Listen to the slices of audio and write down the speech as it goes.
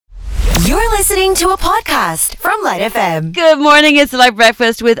listening to a podcast from LITE FM. Good morning, it's Light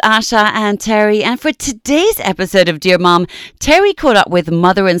Breakfast with Asha and Terry. And for today's episode of Dear Mom, Terry caught up with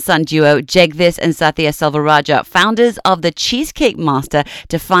mother and son duo Jegthes and Sathya Selvarajah, founders of the Cheesecake Master,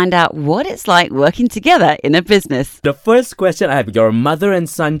 to find out what it's like working together in a business. The first question I have, your mother and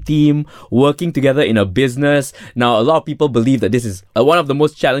son team working together in a business. Now, a lot of people believe that this is one of the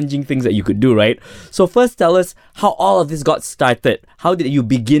most challenging things that you could do, right? So first tell us how all of this got started. How did you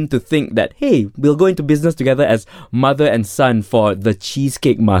begin to think that, hey, we'll go into business together as mother and son for the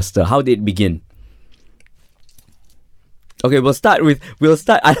Cheesecake Master? How did it begin? Okay, we'll start.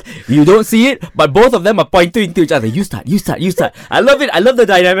 You don't see it, but both of them are pointing to each other. You start. I love it. I love the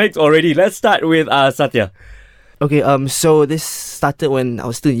dynamics already. Let's start with Sathya. Okay, so this started when I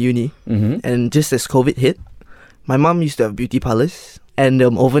was still in uni, and just as COVID hit, my mom used to have beauty parlors, and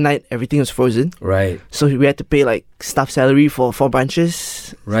overnight everything was frozen. Right. So we had to pay like staff salary for 4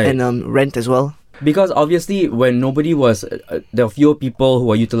 branches, Right. and rent as well. Because obviously, when nobody was, there were fewer people who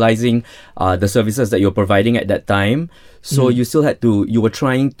were utilizing the services that you're providing at that time. So you still had to, you were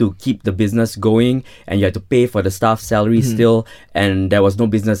trying to keep the business going, and you had to pay for the staff salary still, and there was no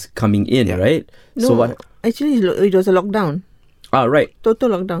business coming in, right? No, So what? actually it was a lockdown. Ah, right. Total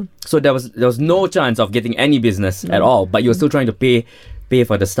lockdown. So there was no chance of getting any business at all, but you were still trying to pay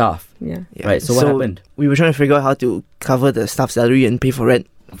for the staff. Yeah. Right. So what happened? We were trying to figure out how to cover the staff salary and pay for rent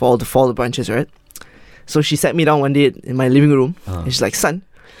for all the branches, right? So she sat me down one day in my living room, and she's like, "Son,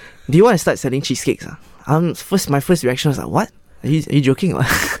 do you want to start selling cheesecakes?" My first reaction was like, "What? Are you joking?"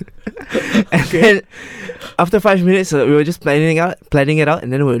 And then after 5 minutes, we were just planning it out,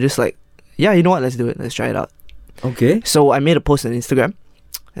 and then we were just like, "Yeah, you know what? Let's do it. Let's try it out." Okay. So I made a post on Instagram,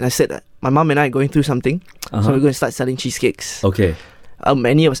 and I said that my mom and I are going through something, so we're going to start selling cheesecakes. Okay.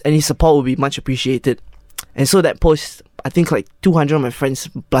 Any support would be much appreciated. And so that post, I think like 200 of my friends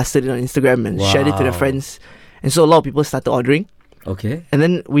blasted it on Instagram and shared it to their friends. And so a lot of people started ordering. Okay. And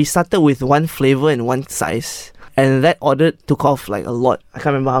then we started with one flavor and one size. And that order took off like a lot. I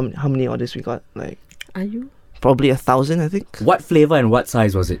can't remember how many orders we got. Like, Are you? probably 1,000, I think. What flavor and what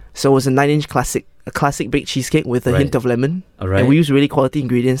size was it? So it was a 9-inch a classic baked cheesecake with a hint of lemon. All right. And we used really quality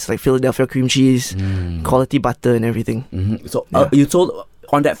ingredients like Philadelphia cream cheese, quality butter and everything. So you told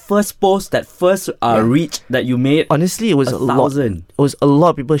on that first post, that first reach that you made. Honestly, it was a lot. 1,000. It was a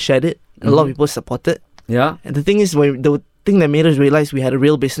lot of people shared it. A lot of people supported. Yeah. And the thing is, the thing that made us realize we had a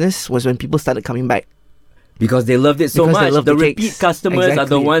real business was when people started coming back. Because they loved it so Because they much. love The the repeat cakes. customers are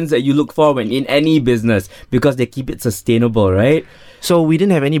the Exactly. ones that you look for when in any business, because they keep it sustainable, right? So we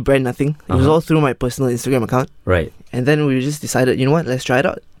didn't have any brand, nothing. It was all through my personal Instagram account. Right. And then we just decided, you know what, let's try it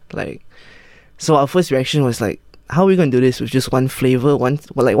out. So our first reaction was like, how are we going to do this with just one flavor, one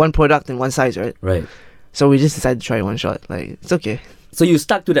product and one size, right? Right. So we just decided to try one shot. It's okay. So you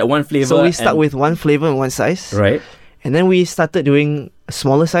stuck to that one flavor. So we stuck with one flavor and one size. Right. And then we started doing a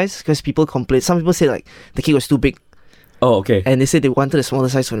smaller size because people complained. Some people said like the cake was too big. Oh, okay. And they said they wanted a smaller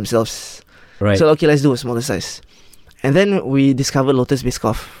size for themselves. Right. So okay, let's do a smaller size. And then we discovered Lotus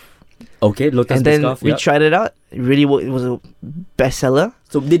Biscoff. Okay, Lotus And then Biscoff. we tried it out. It really worked. It was a bestseller.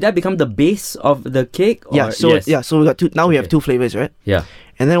 So did that become the base of the cake? Or? So we got two. Now we have Okay. 2 flavors, right? Yeah.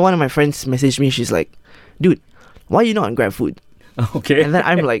 And then one of my friends messaged me. She's like, "Dude, why are you not on GrabFood?" Okay. And then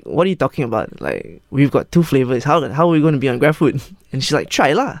I'm like, "What are you talking about? Like, we've got 2 flavors. How are we going to be on GrabFood?" And she's like,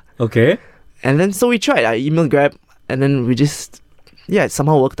 "Try lah." Okay. And then so we tried. I emailed Grab, and then we just, it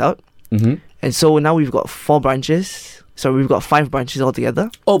somehow worked out. And so now we've got 4 branches. So we've got 5 branches altogether.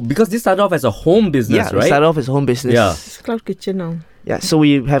 Oh, because this started off as a home business, We right? started off as a home business. Yeah. It's Cloud Kitchen now. Yeah, so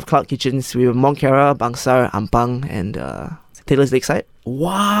we have cloud kitchens. We have Monkera, Bangsar, Ampang, and Taylor's Lakeside.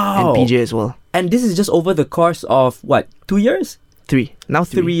 Wow. And PJ as well. And this is just over the course of, what, 2 years? 3. Now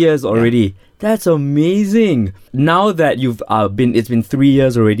 3. 3 years already. That's amazing. Now that you've it's been 3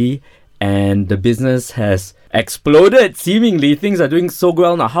 years already, and the business has exploded, seemingly. Things are doing so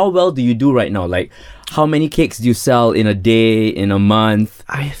well now. How well do you do right now? Like, how many cakes do you sell in a day, in a month?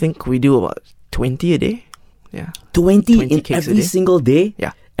 I think we do about 20 a day. Yeah. 20 in cakes a every day. single day?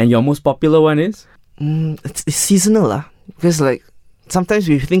 Yeah. And your most popular one is? It's seasonal lah. Because sometimes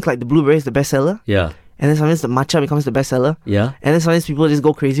we think the blueberry is the best seller. Yeah. And then sometimes the matcha becomes the best seller. Yeah. And then sometimes people just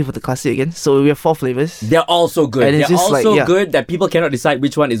go crazy for the classic again. So we have 4 flavors. They're all so good. And it's They're just all so good that people cannot decide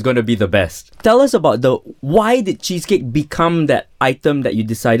which one is going to be the best. Tell us about why did cheesecake become that item that you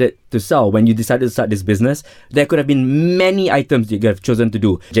decided to sell when you decided to start this business? There could have been many items you could have chosen to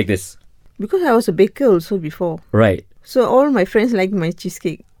do. Jegthes. Because I was a baker also before. Right. So all my friends liked my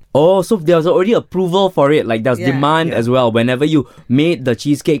cheesecake. Oh, so there was already approval for it. Like, there was Yeah. demand as well. Whenever you made the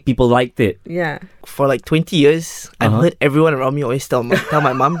cheesecake, people liked it. Yeah. For like 20 years, I've Uh-huh. heard everyone around me always tell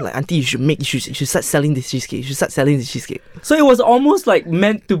my mom, like, auntie, you should start selling this cheesecake. You should start selling this cheesecake. So it was almost like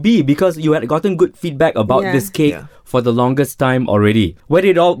meant to be because you had gotten good feedback about Yeah. this cake Yeah. for the longest time already. Where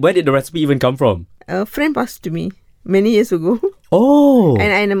did the recipe even come from? A friend passed to me many years ago, Oh.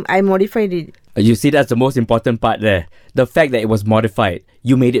 and I modified it. You see, that's the most important part there. The fact that it was modified.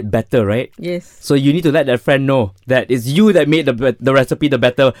 You made it better, right? Yes. So you need to let that friend know that it's you that made the recipe, the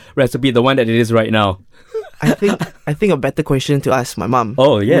better recipe, the one that it is right now. I think a better question to ask my mom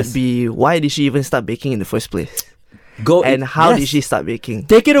Oh, yes. would be, why did she even start baking in the first place? Go And how yes. did she start baking?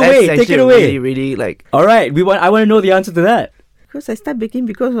 Take it away, That's take it actually away. Really, really like... All right, I want to know the answer to that. Because I started baking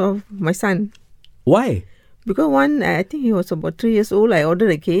because of my son. Why? Because I think he was about 3 years old, I ordered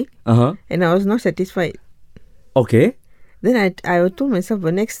a cake Uh-huh. and I was not satisfied. Okay. Then I told myself, by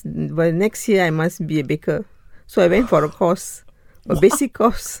next year I must be a baker. So I went for a course, a basic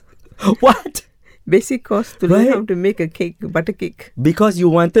course. What? Basic course to learn Right. how to make a cake, butter cake. Because you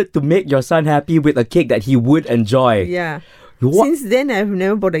wanted to make your son happy with a cake that he would enjoy. Yeah. What? Since then, I've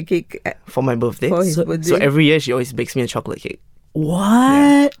never bought a cake For my birthday. for his So- birthday. So every year she always bakes me a chocolate cake.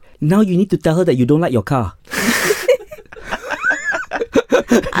 What? Now you need to tell her that you don't like your car.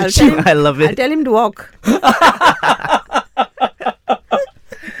 I'll tell him, I love I'll it. tell him to walk.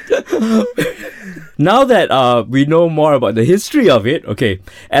 Now that we know more about the history of it, okay,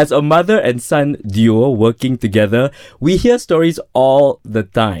 as a mother and son duo working together, we hear stories all the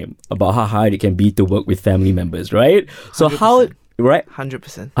time about how hard it can be to work with family members, right? So 100%. how, right?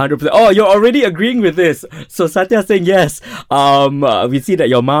 100%. 100%. Oh, you're already agreeing with this. So Sathya saying yes. We see that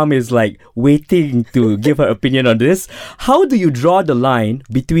your mom is like waiting to give her opinion on this. How do you draw the line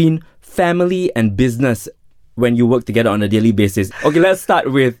between family and business when you work together on a daily basis? Okay, let's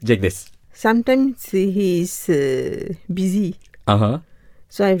start with Jegthes. Sometimes he's busy. Uh-huh.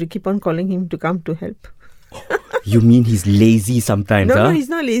 So I have to keep on calling him to come to help. You mean he's lazy sometimes, No, huh? no, he's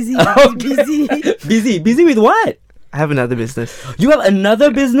not lazy. He's busy. Busy. Busy with what? I have another business. You have another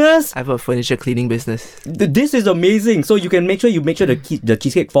business? I have a furniture cleaning business. This is amazing. So you can make sure the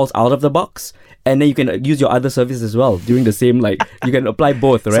cheesecake falls out of the box, and then you can use your other service as well during the same, like, you can apply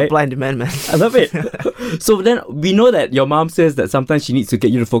both, right? Supply and demand, man. I love it. So then we know that your mom says that sometimes she needs to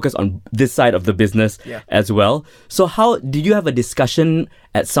get you to focus on this side of the business as well. So how did you have a discussion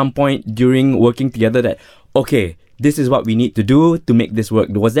at some point during working together that, okay, this is what we need to do to make this work?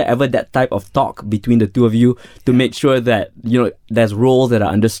 Was there ever that type of talk between the two of you to make sure that, there's roles that are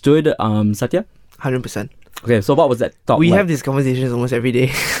understood, Sathya? 100%. Okay, so what was that talk We like? have these conversations almost every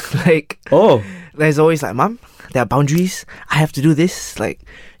day. Like, Oh, there's always like, Mom, there are boundaries. I have to do this. Like,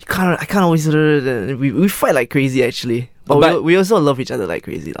 I can't always. We fight like crazy actually. But we also love each other like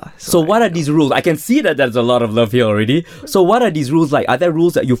crazy lah. so what are these rules? I can see that there's a lot of love here already. So what are these rules like? Are there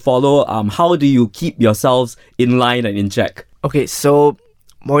rules that you follow? How do you keep yourselves in line and in check? Okay, so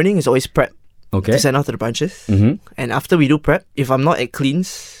morning is always prep Okay. to send out to the branches. Mm-hmm. And after we do prep, if I'm not at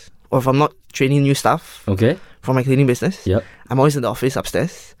cleans or if I'm not training new staff Okay. for my cleaning business, Yep. I'm always in the office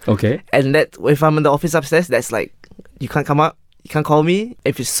upstairs. Okay. And that if I'm in the office upstairs, that's like, you can't come up, you can't call me.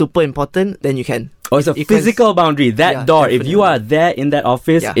 If it's super important, then you can. Oh, it's a You can- physical boundary. That Yeah, door, if you definitely. are there in that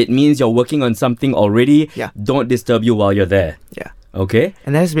office, Yeah. it means you're working on something already. Yeah. Don't disturb you while you're there. Yeah. Okay?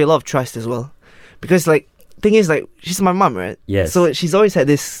 And there has to be a lot of trust as well. Because like, thing is like, she's my mom, right? Yes. So she's always had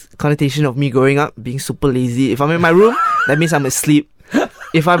this connotation of me growing up being super lazy. If I'm in my room, that means I'm asleep.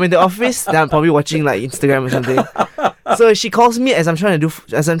 If I'm in the office, then I'm probably watching like Instagram or something. So she calls me as I'm trying to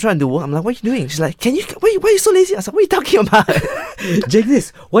do work. I'm like, what are you doing? She's like, why are you so lazy? I was like, what are you talking about?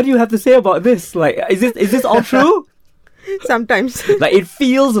 Jegthes, what do you have to say about this? Like, is this all true? Sometimes. Like, it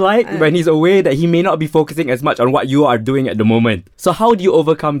feels like when he's away that he may not be focusing as much on what you are doing at the moment. So how do you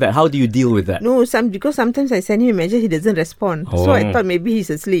overcome that? How do you deal with that? No, because sometimes I send him a message, he doesn't respond. So I Oh. thought maybe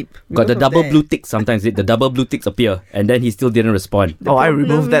he's asleep. Got the because of double that. blue ticks sometimes. The double blue ticks appear and then he still didn't respond. Oh, I Problem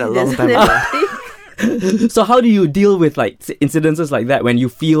removed that a is long he time doesn't ago. have- So how do you deal with like incidences like that when you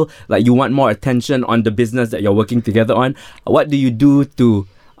feel like you want more attention on the business that you're working together on? What do you do to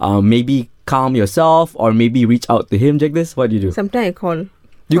maybe calm yourself or maybe reach out to him, Jegthes? What do you do? Sometimes I call.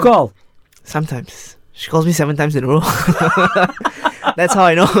 You call. Sometimes. She calls me 7 times in a row. That's how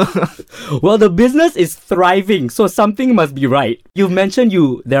I know. Well, the business is thriving, so something must be right. You've mentioned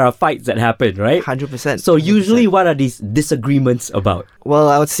there are fights that happen, right? 100%. So usually 100%. what are these disagreements about? Well,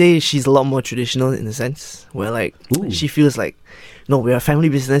 I would say she's a lot more traditional in a sense, where like Ooh. she feels like, no, we're a family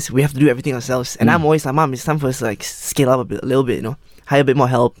business, we have to do everything ourselves. And I'm always like, Mom, it's time for us to like scale up a little bit, hire a bit more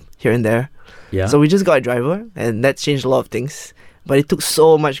help here and there. Yeah. So we just got a driver, and that's changed a lot of things. But it took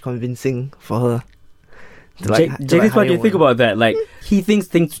so much convincing for her. Jegthes, what do you think about that? Like, he thinks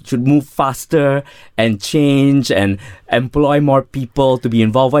things should move faster and change and employ more people to be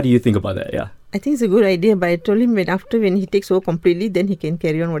involved. What do you think about that? Yeah. I think it's a good idea, but I told him when he takes over completely, then he can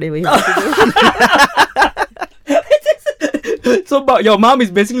carry on whatever he wants to do. So your mom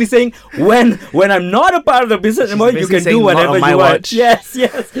is basically saying, when I'm not a part of the business anymore, you can do whatever you want. Yes.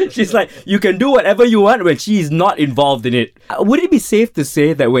 She's like, you can do whatever you want when she is not involved in it. Would it be safe to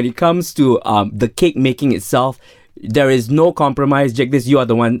say that when it comes to the cake making itself, there is no compromise? Jegthes, you are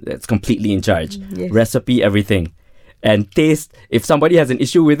the one that's completely in charge. Yes. Recipe, everything. And taste, if somebody has an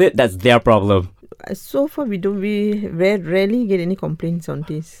issue with it, that's their problem. So far, we rarely get any complaints on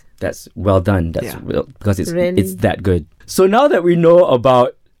taste. That's well done. Because it's Really? it's that good. So now that we know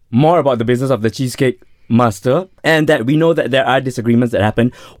more about the business of the Cheesecake Master, and that we know that there are disagreements that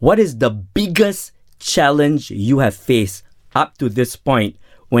happen, what is the biggest challenge you have faced up to this point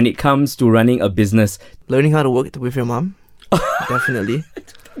when it comes to running a business? Learning how to work with your mom. Definitely.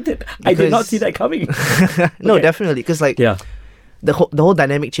 I did not see that coming. No, Okay. definitely. Because the whole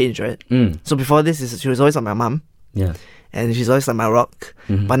dynamic changed, right? So before this, she was always like my mom. Yeah. And she's always like my rock.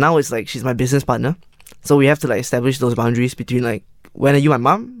 But now it's like she's my business partner. So we have to establish those boundaries between when are you my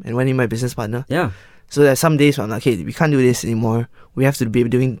mom and when are you my business partner. Yeah. So there's some days where I'm like, hey, we can't do this anymore. We have to be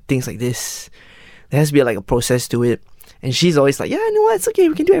doing things like this. There has to be a process to it. And she's always like, yeah, no, it's okay,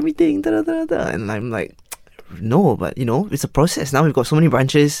 we can do everything. Da, da, da, da. And I'm like, no, but it's a process. Now we've got so many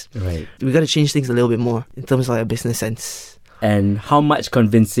branches. Right. We got to change things a little bit more in terms of a business sense. And how much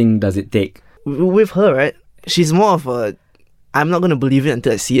convincing does it take? With her, right? She's more of I'm not going to believe it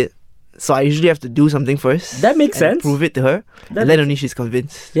until I see it. So I usually have to do something first. That makes sense. Prove it to her. And then only she's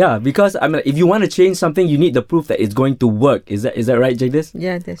convinced. Yeah, because if you want to change something, you need the proof that it's going to work. Is that right, Jegthes?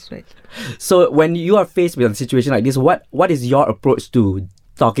 Yeah, that's right. So when you are faced with a situation like this, what is your approach to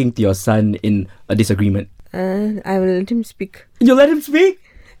talking to your son in a disagreement? I will let him speak. You let him speak?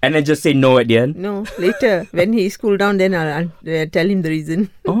 And then just say no at the end? No, later. When he's cooled down, then I'll tell him the reason.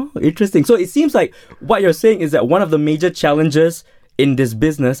 Oh, interesting. So it seems like what you're saying is that one of the major challenges in this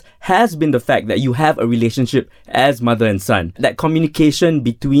business has been the fact that you have a relationship as mother and son. That communication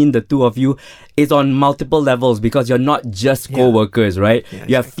between the two of you is on multiple levels because you're not just co-workers, right? Yeah,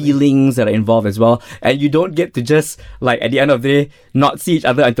 you have feelings that are involved as well. And you don't get to just, at the end of the day, not see each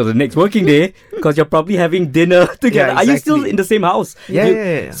other until the next working day because you're probably having dinner together. Yeah, Are you still exactly. in the same house?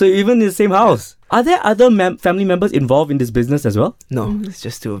 Yeah. So you're even in the same house. Are there other family members involved in this business as well? No, it's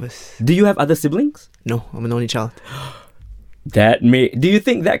just two of us. Do you have other siblings? No, I'm an only child. Do you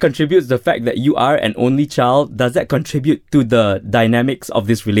think that contributes the fact that you are an only child? Does that contribute to the dynamics of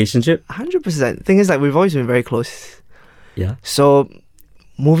this relationship? 100%. Thing is, we've always been very close. Yeah. So,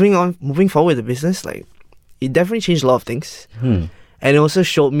 moving forward with the business, it definitely changed a lot of things. And it also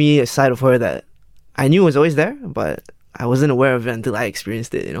showed me a side of her that I knew was always there, but I wasn't aware of it until I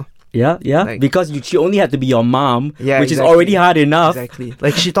experienced it, Yeah. Because she only had to be your mom, which is exactly. already hard enough. Exactly.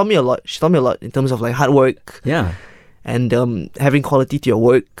 She taught me a lot. She taught me a lot in terms of hard work. Yeah. And having quality to your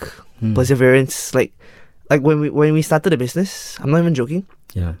work, perseverance. When we started the business, I'm not even joking.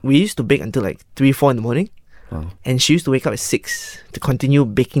 Yeah. We used to bake until 3, 4 in the morning. Wow. And she used to wake up at 6 to continue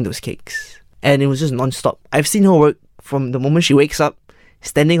baking those cakes. And it was just non-stop. I've seen her work from the moment she wakes up,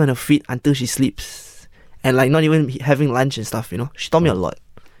 standing on her feet until she sleeps. And not even having lunch and stuff, She taught me a lot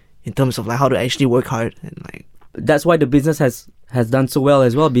in terms of how to actually work hard and That's why the business has done so well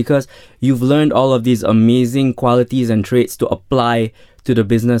as well, because you've learned all of these amazing qualities and traits to apply to the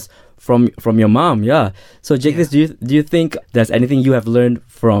business from your mom. Yeah. So Jegthes, do you think there's anything you have learned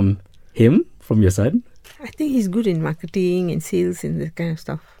from him, from your son? I think he's good in marketing and sales and that kind of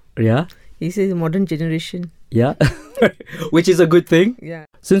stuff. Yeah. He's a modern generation. Yeah. Which is a good thing. Yeah.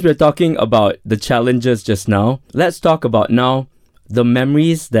 Since we're talking about the challenges just now, let's talk about now the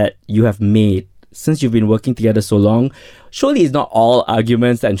memories that you have made since you've been working together so long. Surely it's not all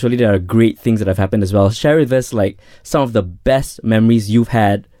arguments, and surely there are great things that have happened as well. Share with us some of the best memories you've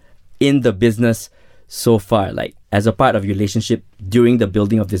had in the business so far, as a part of your relationship during the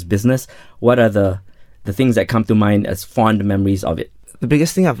building of this business. What are the things that come to mind as fond memories of it? the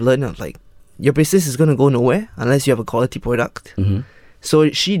biggest thing I've learned of your business is going to go nowhere unless you have a quality product. Mm-hmm. So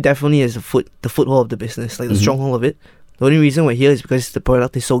she definitely is the foothold of the business, the stronghold of it. The only reason we're here is because the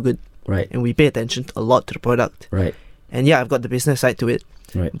product is so good. Right. And we pay attention a lot to the product. Right. And yeah, I've got the business side to it.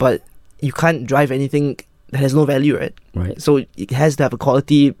 Right. But you can't drive anything that has no value, right? Right. So it has to have a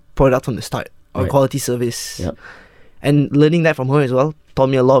quality product from the start, or Right. quality service. Yep. And learning that from her as well taught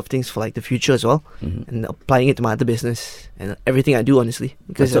me a lot of things for the future as well, Mm-hmm. and applying it to my other business and everything I do, honestly.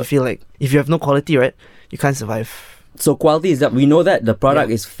 Because That's I feel like if you have no quality, right, you can't survive. So quality is that we know that the product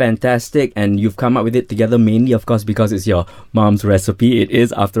is fantastic and you've come up with it together mainly, of course, because it's your mom's recipe. It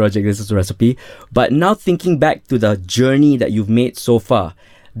is, after all, Jegthes' recipe. But now thinking back to the journey that you've made so far,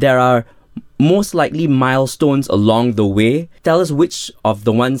 there are most likely milestones along the way. Tell us which of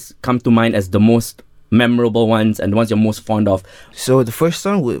the ones come to mind as the most memorable ones and the ones you're most fond of. So the first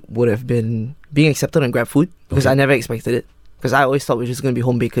one would have been being accepted on GrabFood, because I never expected it. Because I always thought we were just going to be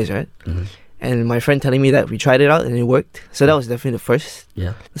home bakers, right? Mm-hmm. And my friend telling me that we tried it out and it worked. So that was definitely the first.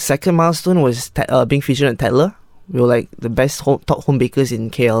 Yeah. The second milestone was being featured on Tatler. We were like the best top home bakers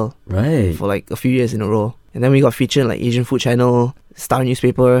in KL Right. for like a few years in a row. And then we got featured in like Asian Food Channel, Star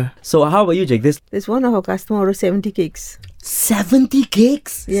Newspaper. So how about you, Jegthes? There's one of our customers ordered 70 cakes. 70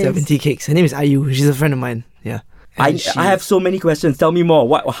 cakes? Yes. 70 cakes. Her name is Ayu. She's a friend of mine. Yeah. I have so many questions. Tell me more.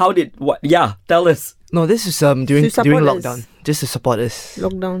 Yeah, tell us. No, this is during To support us. lockdown. Just to support us.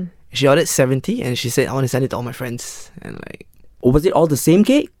 Lockdown. She ordered 70 and she said, I want to send it to all my friends. And like, Was it all the same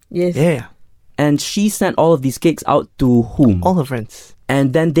cake? Yes. yeah. And she sent all of these cakes out to whom? All her friends.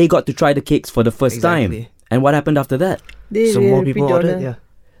 And then they got to try the cakes for the first time. Exactly. And what happened after that? They So will more repeat people order. ordered, yeah.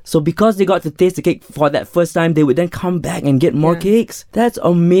 So because they got to taste the cake for that first time, they would then come back and get more Yeah. cakes. That's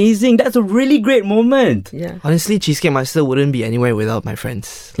amazing. That's a really great moment. Yeah. Honestly, Cheesecake Master wouldn't be anywhere without my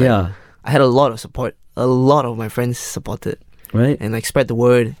friends. Like, Yeah. I had a lot of support. A lot of my friends supported Right? and like spread the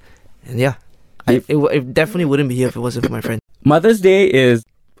word. And yeah, it definitely wouldn't be here if it wasn't for my friends. Mother's Day is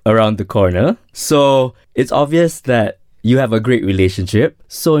around the corner. So it's obvious that you have a great relationship.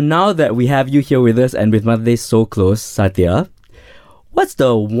 So now that we have you here with us and with Mother's Day so close, Sathya, what's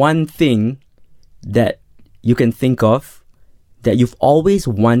the one thing that you can think of that you've always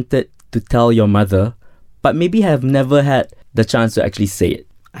wanted to tell your mother, but maybe have never had the chance to actually say it?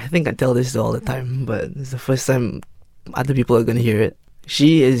 I think I tell this all the time, but it's the first time other people are going to hear it.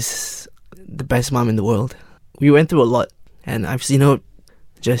 She is the best mom in the world. We went through a lot, and I've seen her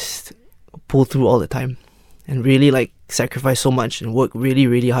just pull through all the time and really like sacrifice so much and work really,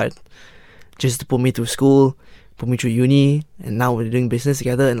 really hard just to put me through school, put me through uni, and now we're doing business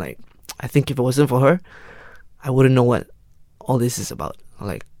together. And like, I think if it wasn't for her, I wouldn't know what all this is about.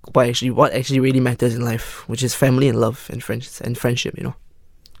 Like, what actually really matters in life, which is family and love and friendship, you know.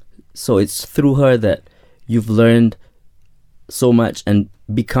 So it's through her that you've learned so much and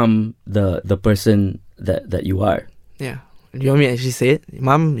become the person that you are. Yeah. Do you want me to actually say it?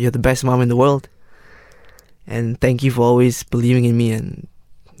 Mom, you're the best mom in the world. And thank you for always believing in me. And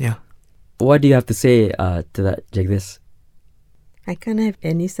yeah. What do you have to say to that, Jegthes? I can't have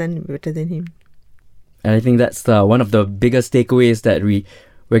any son better than him. And I think that's one of the biggest takeaways that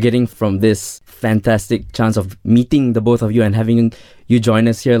we're getting from this fantastic chance of meeting the both of you and having you join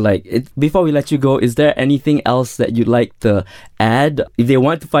us here. Before we let you go, is there anything else that you'd like to add? If they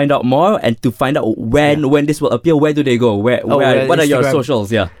want to find out more and to find out when this will appear, where do they go? What are your Instagram.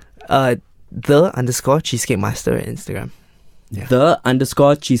 socials? Yeah. _Cheesecake Master at Instagram. Yeah.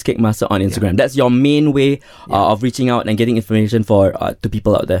 _Cheesecake Master on Instagram. That's your main way of reaching out and getting information to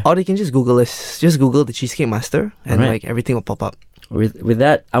people out there. Or they can just Google us. Just Google the Cheesecake Master and Alright. like everything will pop up. With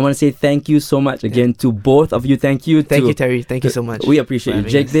that, I want to say thank you so much again to both of you. Thank you, Terry. Thank you so much. We appreciate you, for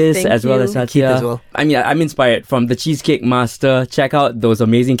having us. Jegthes, Thank as well you. as Sathya. Keith as well. I mean, I'm inspired from the Cheesecake Master. Check out those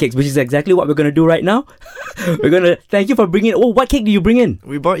amazing cakes, which is exactly what we're going to do right now. We're going to thank you for bringing. Oh, what cake do you bring in?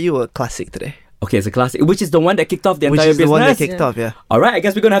 We brought you a classic today. Okay, it's a classic, which is the one that kicked off the Which entire is the business. one that kicked off, yeah. All right, I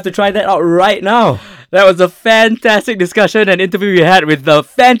guess we're going to have to try that out right now. That was a fantastic discussion and interview we had with the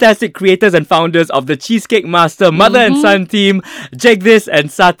fantastic creators and founders of the Cheesecake Master mother and son team, Jegthes and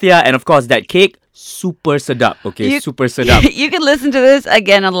Sathya, and of course that cake, super sedap. Okay, super sedap. You can listen to this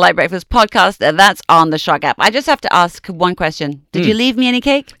again on the Light Breakfast podcast, and that's on the Shock app. I just have to ask one question. Did you leave me any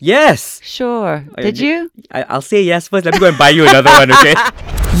cake? Yes. Sure. Did you? I'll say yes first. Let me go and buy you another one, okay?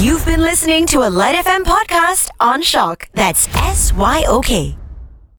 You've been listening to a LITE FM podcast on Shock. That's SYOK.